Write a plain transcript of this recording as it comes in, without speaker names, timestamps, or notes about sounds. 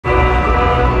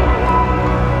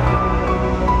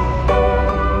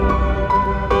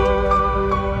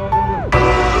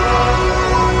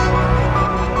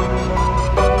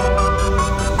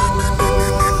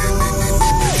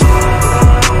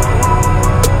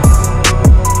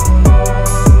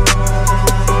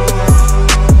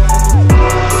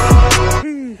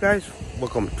guys,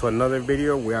 welcome to another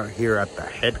video. We are here at the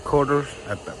headquarters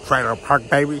at the trailer park,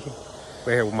 baby.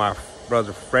 We're here with my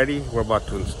brother Freddy. We're about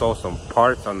to install some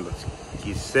parts on the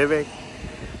Civic.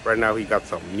 Right now he got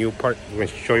some new parts. I'm going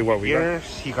to show you what we got.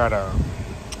 He got a,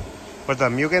 what's a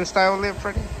Mugen style lip,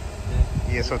 Freddy?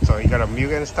 Yeah, so he got a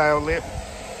Mugen style lip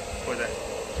for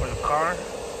the car,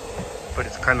 but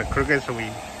it's kind of crooked, so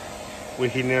we're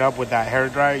heating it up with that hair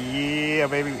dryer. Yeah,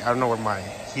 baby. I don't know where my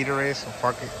heater is, so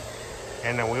fuck it.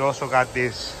 And then we also got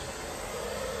this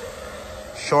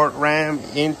short ram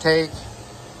intake.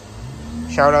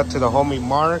 Shout out to the homie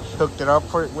Mark, hooked it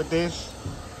up with this.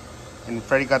 And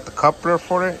Freddy got the coupler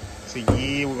for it. So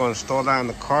yeah, we're gonna install that in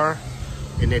the car.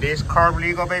 And it is carb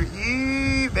legal, baby.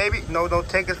 Yeah, baby. No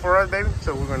tickets for us, baby.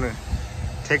 So we're gonna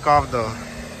take off the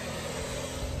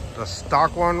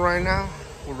stock one right now.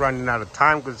 We're running out of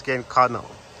time because it's getting kind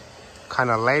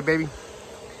of late, baby.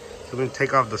 So we're gonna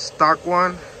take off the stock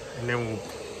one, and then we'll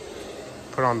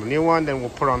put on the new one. Then we'll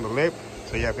put on the lip.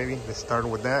 So yeah, baby, let's start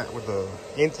with that, with the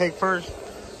intake first,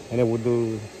 and then we'll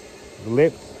do the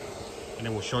lip, and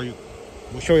then we'll show you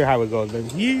how it goes, baby.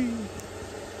 Yeah.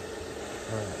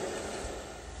 All right.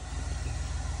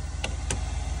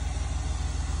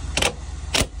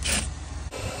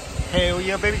 Hell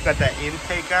yeah, baby, got that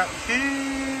intake out.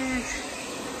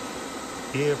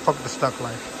 Yeah, fuck the stock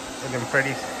life. And then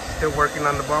Freddy's still working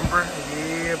on the bumper.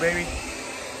 Yeah, baby.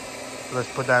 Let's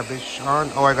put that bitch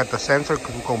on. Oh, I got the sensor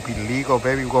because we're going to be legal,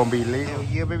 baby. We're going to be legal. Hell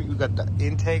yeah, baby. We got the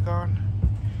intake on.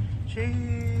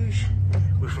 Sheesh.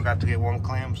 We forgot to get one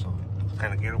clamp, so it's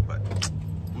kind of ghetto, but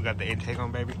we got the intake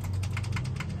on, baby.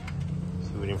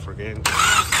 So we didn't forget.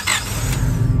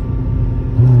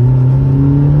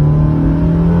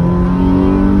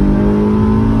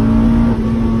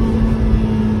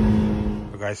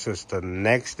 So it's the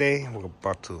next day.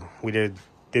 We did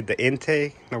the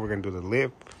intake. Now we're gonna do the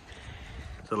lip.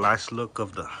 The last look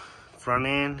of the front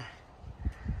end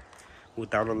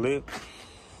without a lip.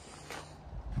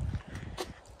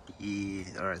 Yeah,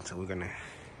 all right, so we're gonna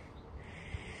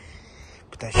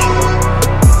put that shit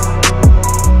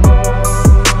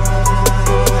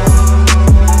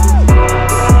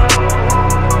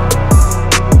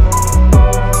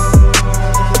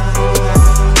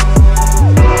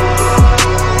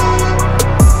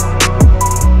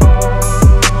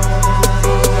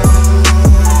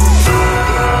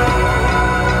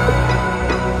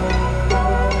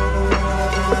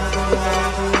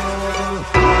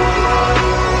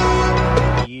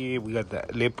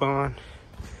that lip on.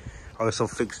 I also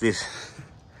fixed this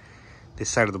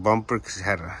side of the bumper because it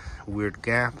had a weird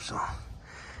gap. So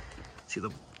see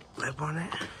the lip on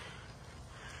it.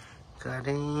 God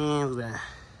damn, that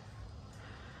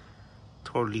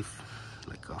totally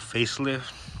like a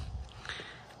facelift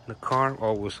in the car.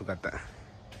 Oh, we also got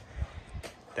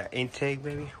that intake,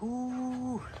 baby.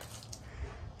 Ooh,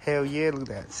 hell yeah! Look at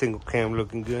that single cam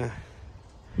looking good.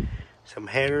 Some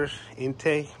headers,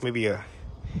 intake, maybe a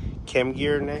cam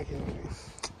gear neck.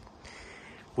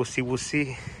 We'll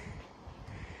see.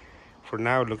 For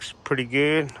now, it looks pretty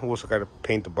good. We also gotta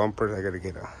paint the bumpers. I gotta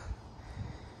get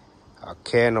a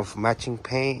can of matching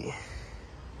paint.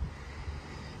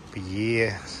 But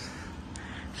yeah,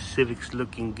 Civic's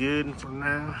looking good for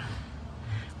now.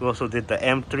 We also did the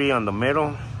M3 on the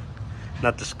middle,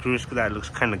 not the screws, because that looks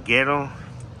kind of ghetto.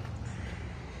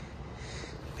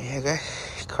 But yeah,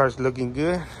 guys, car's looking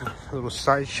good. A little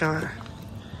side shot.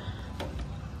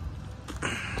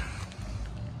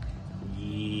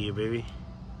 Baby,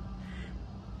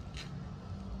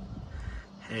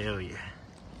 hell yeah.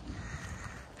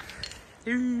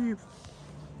 The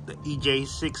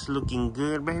ej8 looking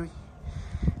good, baby.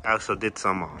 I also did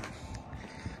some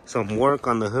work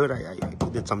on the hood. I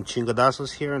did some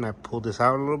chingadazos here, and I pulled this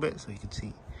out a little bit so you can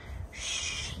see.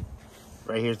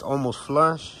 Right here it's almost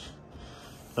flush.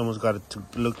 Almost got it to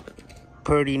look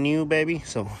pretty new, baby,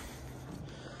 so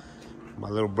my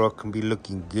little bro can be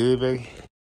looking good, baby.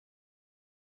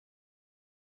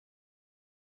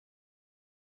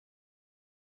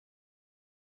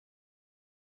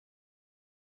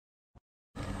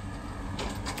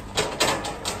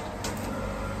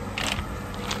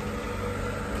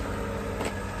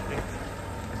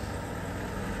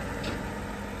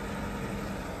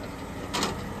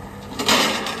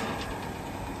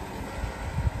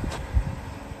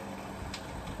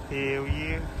 Hell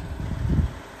yeah.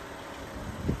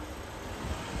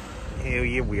 Hell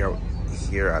yeah, we are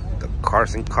here at the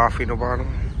Cars and Coffee in the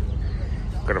bottom.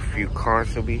 Got a few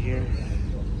cars to be here.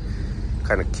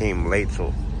 Kind of came late,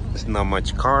 so it's not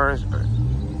much cars, but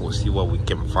we'll see what we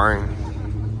can find.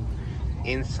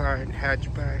 Inside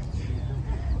hatchback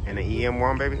and an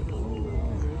EM1, baby.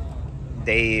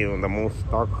 Damn, the most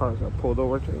stock cars are pulled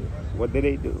over to. What did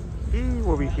they do?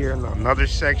 We'll be here in another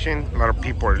section. A lot of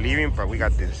people are leaving, but we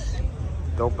got this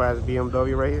dope ass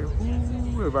BMW right here.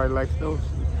 Ooh, everybody likes those.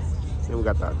 Then we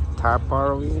got that top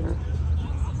bar over here.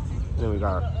 Then we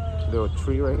got a little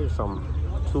tree right here, some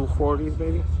 240s,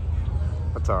 baby.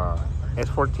 That's a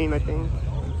S14, I think.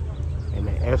 And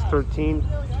the S13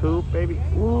 too, baby.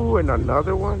 Ooh, and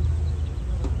another one.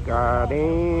 God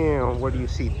damn, what do you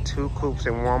see? Two coupes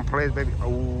in one place, baby.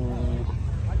 Ooh,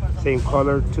 same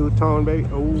color, two-tone, baby.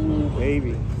 Ooh,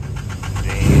 baby.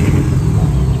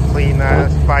 Damn. Clean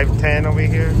ass 510 over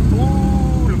here.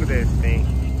 Ooh, look at this thing.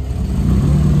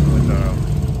 With the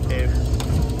S,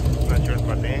 not sure it's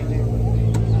about the engine.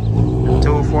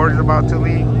 240 is about to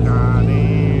leave. God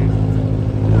damn.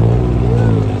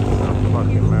 I'm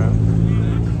fucking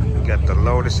man. Got the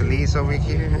Lotus Elise over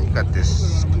here. Got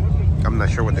this. I'm not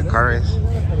sure what the car is,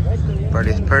 but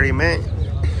it's pretty mint.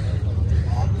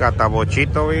 Got the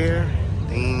Bochito over here.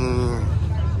 Damn.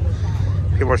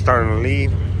 People are starting to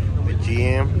leave. The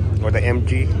GM or the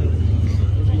MG.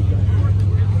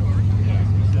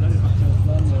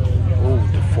 Ooh,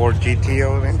 the Ford GT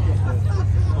over there.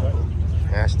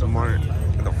 Aston Martin,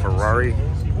 the Ferrari.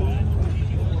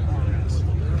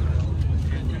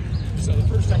 So the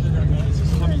first time they're going to go, this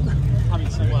is humming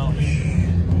so well.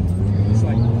 It's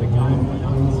like the guy went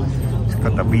It's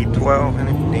got the V12 in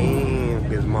it. Damn,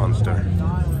 this monster.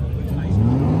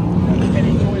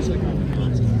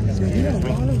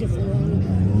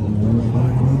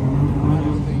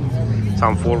 It's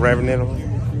on full revenue.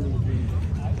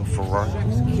 The Ferrari.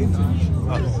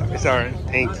 Oh, it's alright.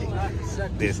 Thank you.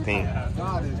 This thing.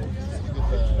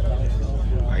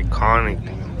 Iconic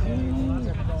thing.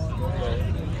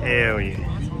 Hell yeah.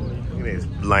 Look at this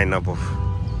lineup of,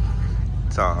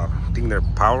 it's I think they're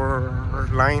power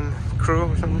line crew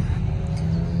or something.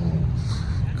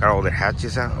 Got all their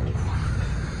hatches out.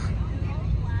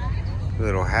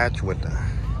 Little hatch with the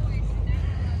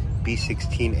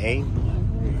B16A.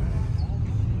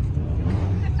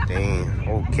 Damn,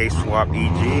 old K-Swap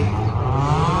EG.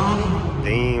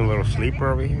 Damn, little sleeper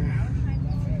over here.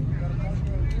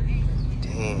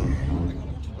 Damn.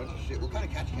 What kind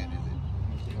of catch can is it?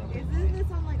 Isn't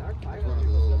this on like our fire? One of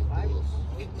the little